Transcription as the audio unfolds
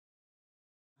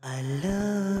I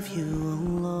love you,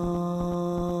 Allah.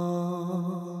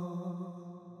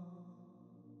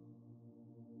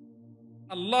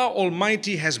 Allah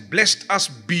Almighty has blessed us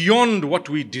beyond what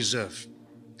we deserve.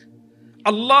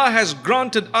 Allah has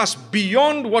granted us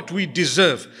beyond what we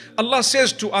deserve. Allah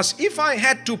says to us, if I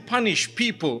had to punish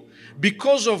people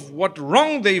because of what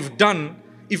wrong they've done,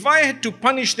 if I had to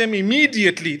punish them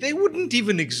immediately, they wouldn't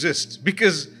even exist,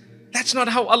 because that's not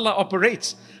how Allah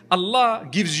operates. Allah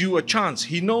gives you a chance.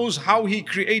 He knows how He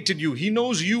created you. He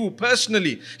knows you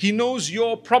personally. He knows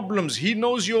your problems. He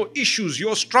knows your issues,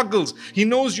 your struggles. He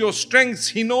knows your strengths.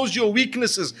 He knows your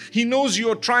weaknesses. He knows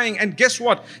you're trying. And guess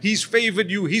what? He's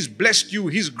favored you. He's blessed you.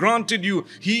 He's granted you.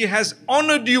 He has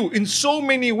honored you in so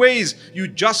many ways. You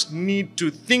just need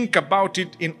to think about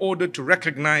it in order to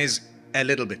recognize a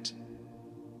little bit.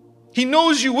 He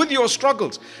knows you with your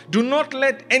struggles. Do not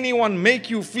let anyone make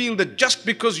you feel that just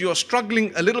because you're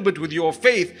struggling a little bit with your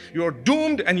faith, you're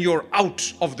doomed and you're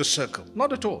out of the circle.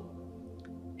 Not at all.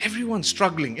 Everyone's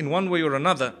struggling in one way or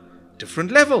another,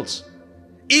 different levels.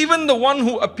 Even the one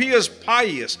who appears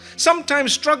pious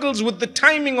sometimes struggles with the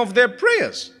timing of their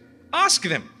prayers. Ask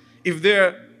them if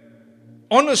they're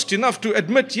honest enough to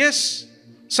admit, yes,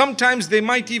 sometimes they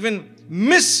might even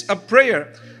miss a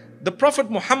prayer. The Prophet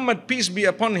Muhammad, peace be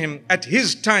upon him, at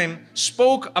his time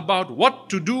spoke about what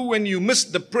to do when you miss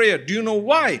the prayer. Do you know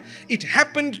why? It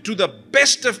happened to the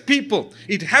best of people.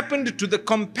 It happened to the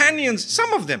companions,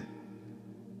 some of them.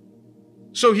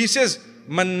 So he says,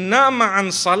 "Man nama an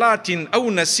salatin aw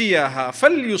nasiyaha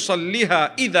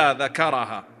falyusalliha idha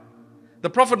dhakaraha." The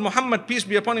Prophet Muhammad, peace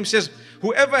be upon him, says,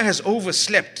 whoever has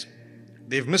overslept,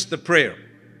 they've missed the prayer,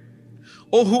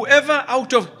 or whoever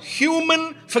out of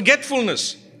human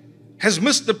forgetfulness has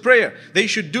missed the prayer, they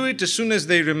should do it as soon as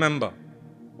they remember.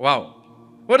 Wow.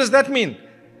 What does that mean?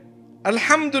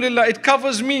 Alhamdulillah, it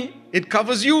covers me, it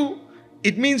covers you.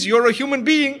 It means you're a human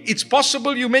being. It's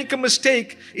possible you make a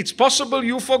mistake. It's possible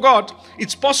you forgot.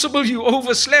 It's possible you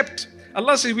overslept.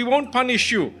 Allah says, we won't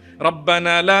punish you.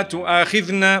 رَبَّنَا لَا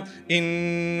تُؤَاخِذْنَا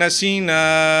إِن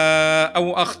نَسِينَا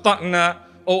أَوْ أَخْطَأْنَا.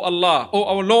 Oh Allah, oh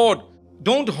our Lord,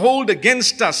 don't hold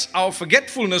against us our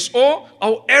forgetfulness or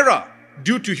our error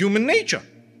due to human nature.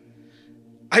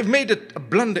 I've made a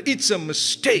blunder. It's a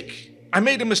mistake. I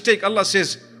made a mistake. Allah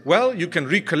says, well, you can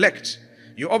recollect.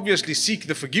 You obviously seek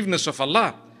the forgiveness of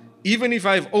Allah. Even if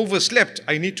I've overslept,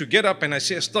 I need to get up and I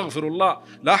say, Astaghfirullah,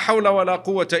 la hawla wa la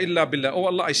quwwata illa billah. Oh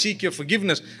Allah, I seek your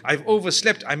forgiveness. I've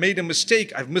overslept. I made a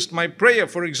mistake. I've missed my prayer,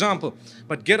 for example.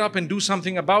 But get up and do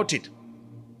something about it.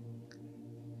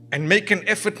 And make an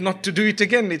effort not to do it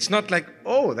again. It's not like,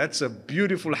 oh, that's a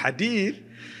beautiful hadith,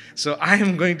 so I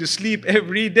am going to sleep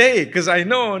every day because I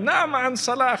know, Na'man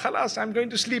Salah, khalas, I'm going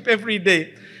to sleep every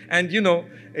day. And you know,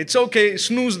 it's okay,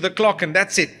 snooze the clock and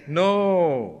that's it.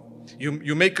 No.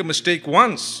 You make a mistake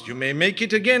once, you may make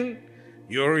it again.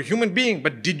 You're a human being,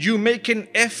 but did you make an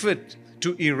effort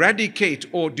to eradicate,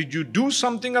 or did you do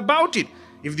something about it?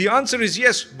 If the answer is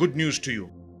yes, good news to you.